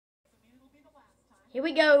Here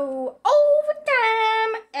we go.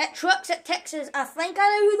 Overtime at Trucks at Texas. I think I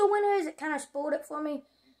know who the winner is. It kind of spoiled it for me.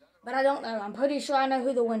 But I don't know. I'm pretty sure I know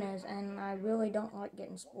who the winner is. And I really don't like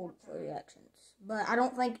getting spoiled for reactions. But I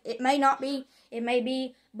don't think, it may not be. It may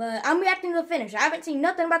be. But I'm reacting to the finish. I haven't seen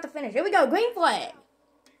nothing about the finish. Here we go. Green flag.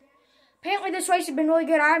 Apparently this race has been really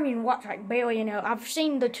good. I haven't even watched, like, barely, you know. I've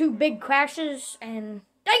seen the two big crashes. And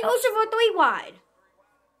they HOCEVAR 3 wide.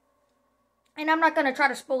 And I'm not going to try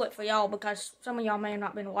to spoil it for y'all because some of y'all may have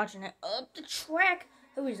not been watching it. Up the track.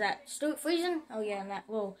 Who is that? Stuart Friesen? Oh, yeah, in that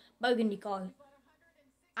little burgundy car.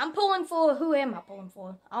 I'm pulling for, who am I pulling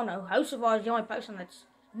for? I don't know. HOCEVAR is the only person that's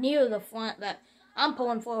near the front that I'm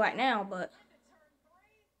pulling for right now, but,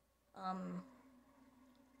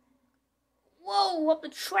 whoa, up the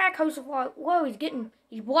track, HOCEVAR. Whoa,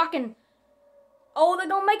 he's blocking. Oh, they're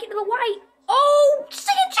going to make it to the white. Oh,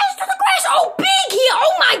 second chance to the grass. Oh, big hit.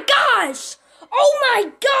 Oh, my gosh. Oh, my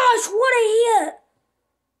gosh. What a hit.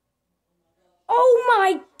 Oh,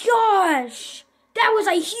 my gosh. That was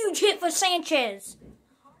a huge hit for Sanchez.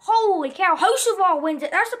 Holy cow. HOCEVAR wins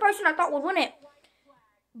it. That's the person I thought would win it.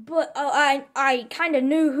 But I kind of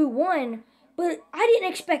knew who won. But I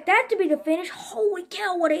didn't expect that to be the finish. Holy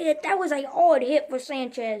cow, what a hit. That was a hard hit for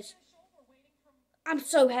Sanchez. I'm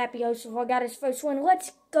so happy HOCEVAR got his first win.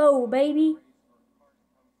 Let's go, baby.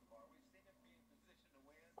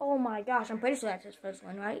 Oh my gosh, I'm pretty sure that's his first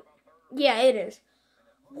one, right? Yeah, it is.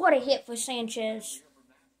 What a hit for Sanchez.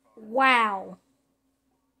 Wow.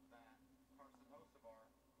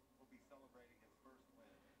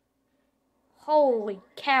 Holy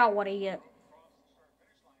cow, what a hit.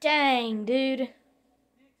 Dang, dude.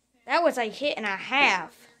 That was a hit and a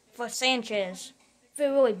half for Sanchez. I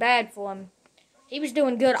feel really bad for him. He was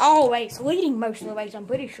doing good all race, leading most of the race, I'm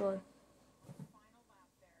pretty sure.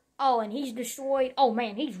 Oh, and he's destroyed. Oh,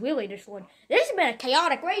 man, he's really destroyed. This has been a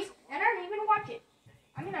chaotic race, and I didn't even watch it.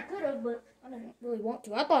 I mean, I could have, but I didn't really want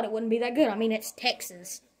to. I thought it wouldn't be that good. I mean, it's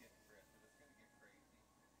Texas.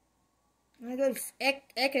 There goes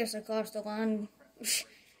Eckes across the line.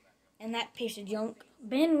 And that piece of junk.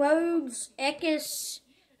 Ben Rhodes, Eckes,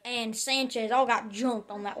 and Sanchez all got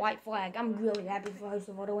jumped on that white flag. I'm really happy for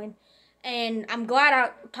HOCEVAR to win. And I'm glad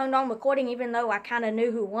I turned on recording even though I kind of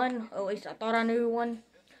knew who won. Or at least I thought I knew who won.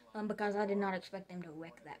 Because I did not expect them to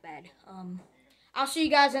wreck that bad. I'll see you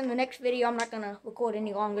guys in the next video. I'm not going to record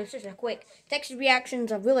any longer. It's just a quick Texas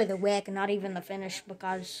reactions of really the wreck and not even the finish.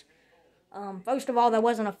 Because, first of all, there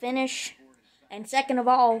wasn't a finish. And second of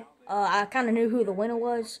all, I kind of knew who the winner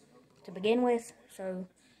was to begin with. So,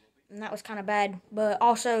 and that was kind of bad. But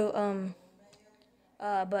also,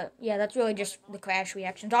 but yeah, that's really just the crash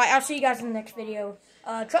reactions. Alright, I'll see you guys in the next video.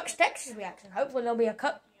 Trucks Texas reaction. Hopefully there'll be a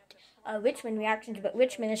Cup Richmond reactions, but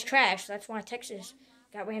Richmond is trash. That's why Texas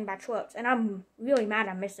got ran by trucks. And I'm really mad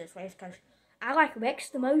I missed this race because I like wrecks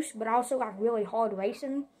the most, but I also like really hard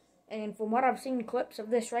racing. And from what I've seen clips of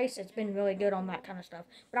this race, it's been really good on that kind of stuff.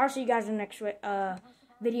 But I'll see you guys in the next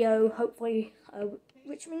video. Hopefully,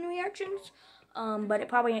 Richmond reactions. But it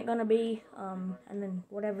probably ain't gonna be. And then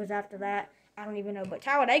whatever's after that, I don't even know. But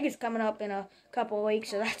Talladega's coming up in a couple of weeks,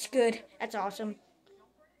 so that's good. That's awesome.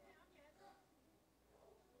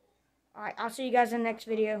 Alright, I'll see you guys in the next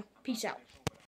video. Peace out.